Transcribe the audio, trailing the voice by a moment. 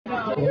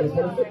Okay,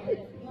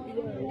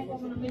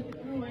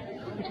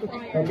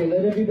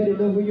 let everybody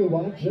know who you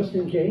are, just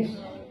in case.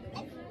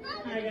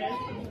 Hi guys,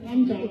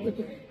 I'm John.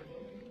 The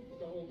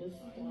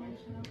oldest one.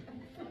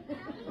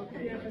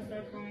 Yeah, if I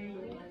start crying,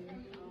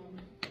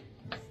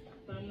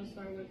 but I'm gonna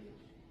start with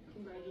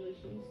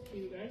congratulations to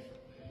you guys.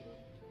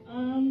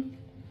 I'm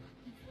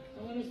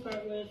gonna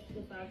start with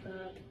the fact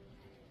that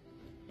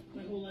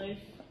my whole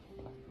life,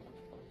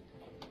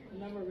 I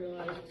never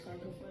realized what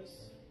sacrifice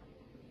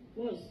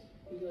was,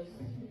 because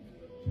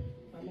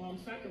my mom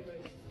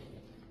sacrificed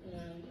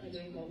and I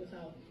didn't go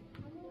without.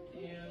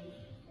 And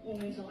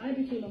only until I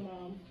became a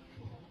mom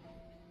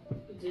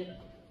did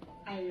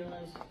I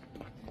realize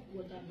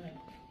what that meant.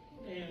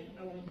 And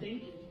I want to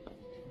thank you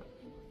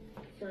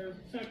for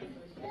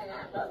sacrificing.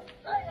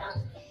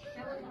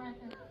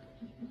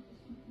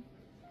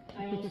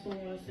 I also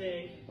want to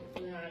say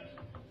that,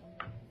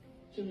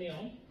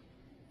 Jamil,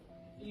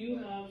 you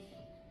have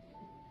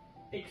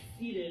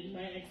exceeded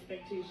my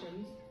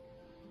expectations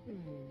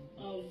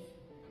of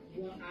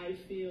what I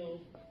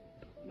feel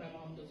my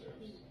mom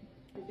deserves.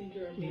 I think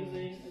you're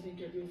amazing. I think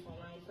you're beautiful on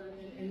outside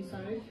and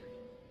inside.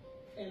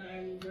 And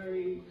I'm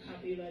very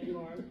happy that you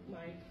are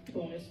my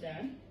bonus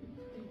dad.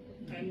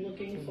 I'm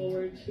looking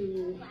forward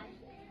to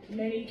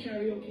many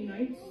karaoke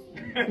nights.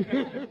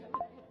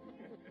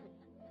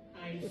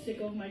 I'm sick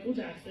of Michael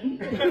Jackson.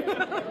 I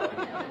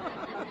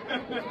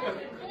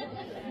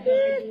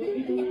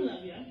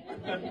love you.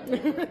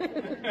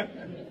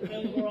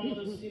 And overall,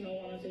 just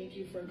want to thank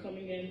you for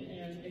coming in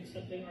and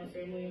accepting our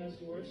family as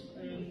yours.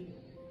 And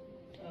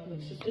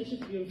it's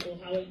just beautiful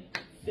how it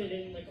fit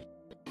in like.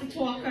 The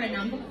talker and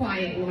I'm the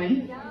quiet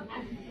one.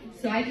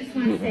 So I just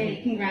want to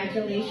say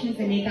congratulations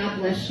and may God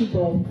bless you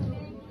both.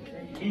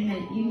 And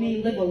that you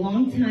may live a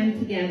long time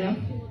together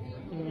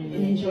and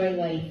enjoy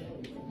life.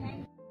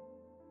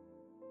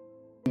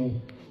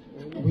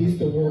 We used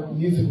to work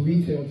music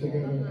retail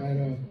together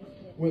at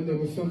when there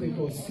was something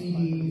called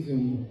CDs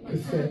and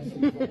cassettes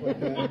and stuff like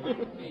that,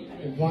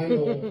 and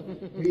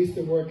vinyl. We used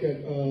to work at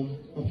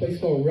a place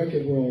called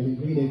Record World in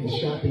Green Acres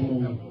Shopping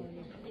Mall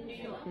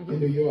in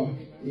New York.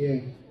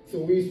 Yeah. So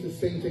we used to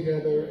sing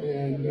together,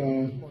 and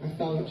I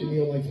found out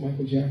Jamil likes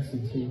Michael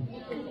Jackson too.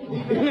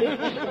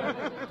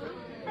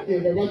 Yeah,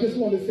 but I just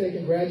want to say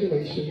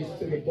congratulations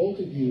to the both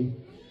of you,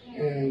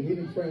 and we've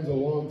been friends a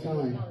long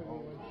time.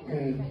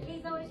 And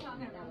he's always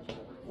talking about you.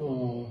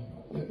 Oh,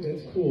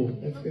 that's cool.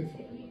 That's good.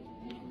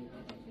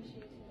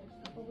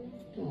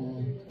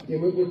 Oh, yeah,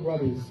 we're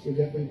brothers. We're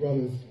definitely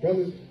brothers.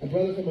 A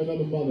brother from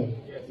another mother.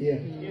 Yeah.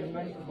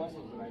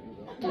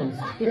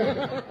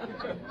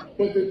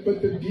 But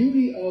the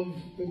beauty of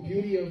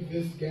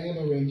this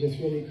gathering just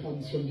really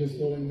comes from just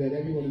knowing that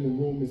everyone in the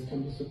room has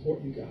come to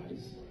support you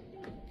guys,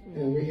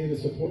 and we're here to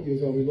support you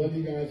as well. We love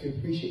you guys. We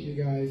appreciate you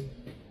guys,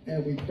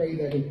 and we pray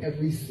that in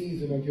every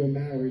season of your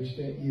marriage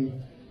that you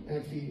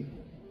actually,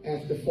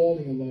 after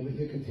falling in love, that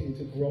you continue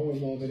to grow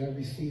in love in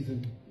every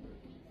season,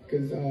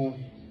 because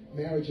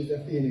marriage is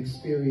definitely an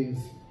experience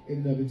in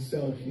and of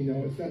itself.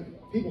 It's not.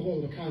 People call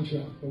it a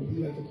contract, but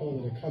we like to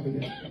call it a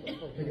covenant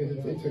because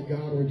it's a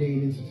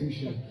God-ordained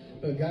institution.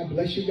 But God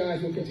bless you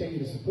guys. We'll continue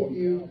to support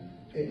you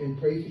and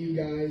pray for you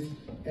guys.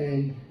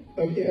 And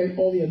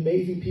all the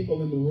amazing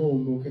people in the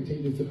room will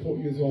continue to support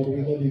you as well. But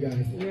we love you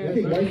guys. Yes. I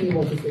think Wifey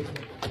wants to say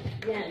something.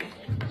 Yes,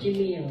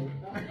 Jamil,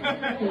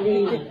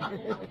 Helena,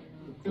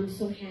 I'm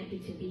so happy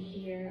to be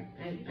here.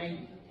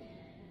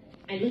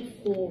 I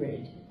look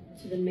forward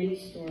to the many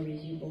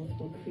stories you both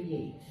will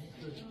create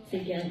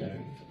together.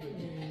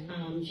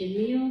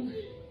 Jamil,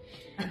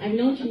 I've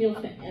known Jamil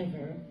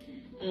forever.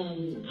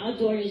 Our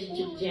daughter is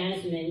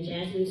Jasmine.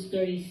 Jasmine's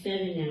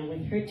 37 now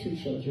with her 2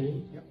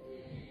 children.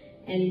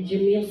 And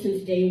Jamil,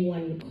 since day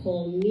one, would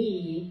call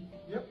me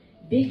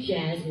Big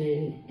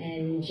Jasmine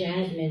and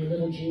Jasmine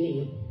Little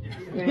Janine.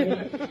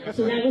 Right?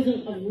 So that was a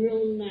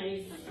real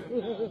nice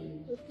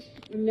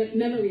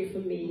memory for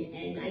me.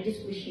 And I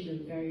just wish you the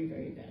very,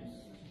 very best.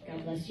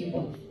 God bless you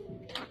both.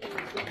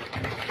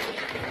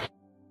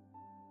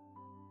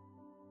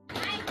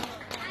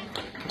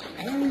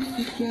 I was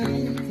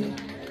distracted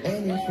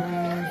and in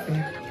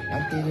traffic. I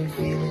didn't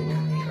feel it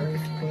when the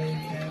earthquake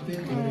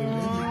happened, but it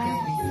really got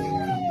me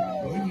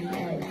thinking. When you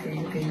out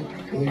drinking,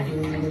 when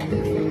you're in the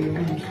living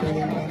room,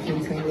 trying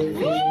watching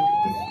television.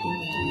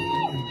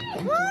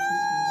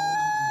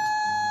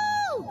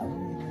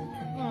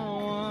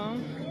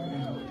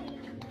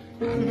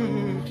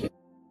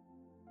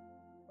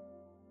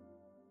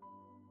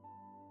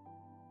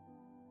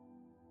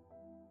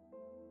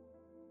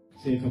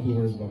 Say a couple of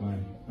words about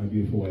my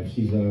beautiful wife.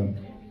 She's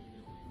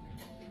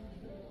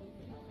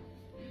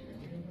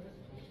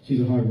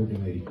a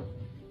hard-working lady.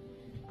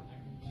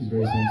 She's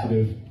very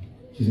sensitive.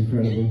 She's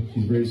incredible.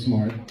 She's very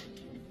smart.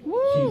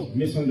 She's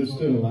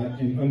misunderstood a lot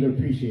and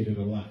underappreciated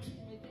a lot.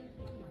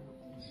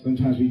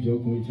 Sometimes we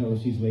joke when we tell her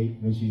she's late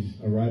when she's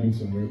arriving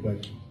somewhere,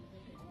 but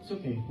it's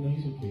okay. No,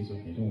 he's okay. It's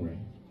okay. Don't worry.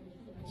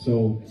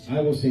 So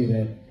I will say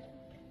that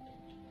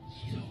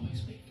she's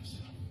always late for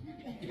stuff.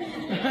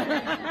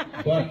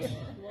 But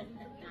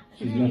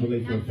she's never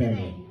late for her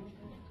family.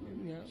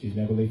 She's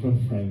never late for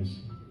her friends.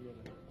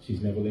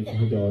 She's never late for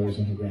her daughters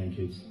and her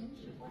grandkids.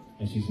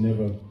 And she's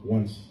never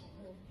once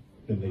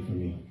been late for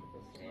me.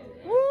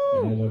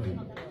 And I love you.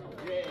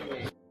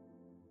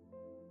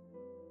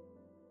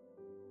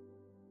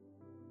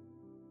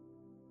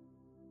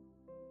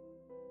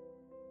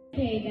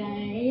 Hey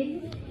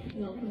guys,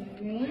 welcome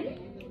everyone.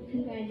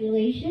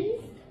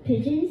 Congratulations,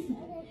 pigeons.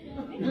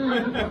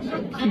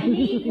 I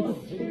made this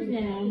for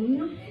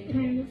them.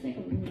 Kind of looks like a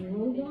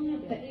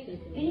robot, but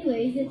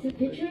anyways, it's a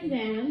picture of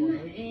them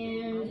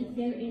and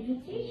their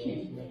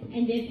invitation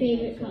and their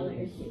favorite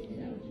colors. So,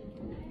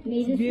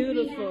 made this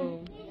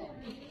Beautiful.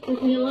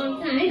 Took me a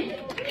long time.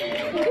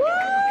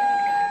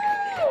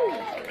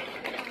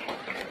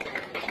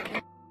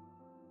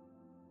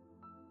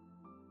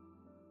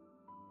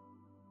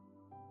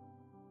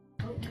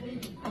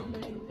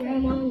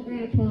 Grandma and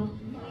Grandpa,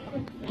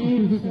 I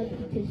have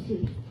something to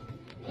see.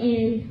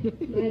 And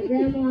my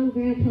grandma and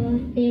grandpa,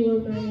 they were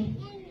my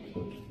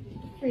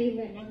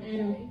favorite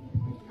animal.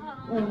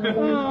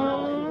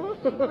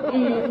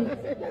 And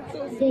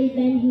they've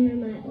been here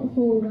my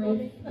whole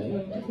life. And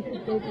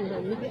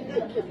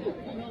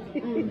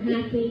I'm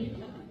happy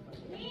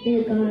they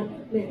got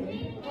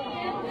married.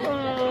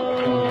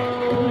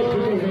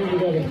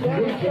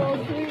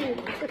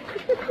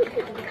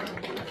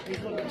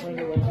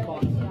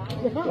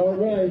 All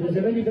right. Is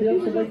there anybody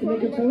else who'd like to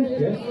make a toast?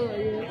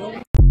 Yes?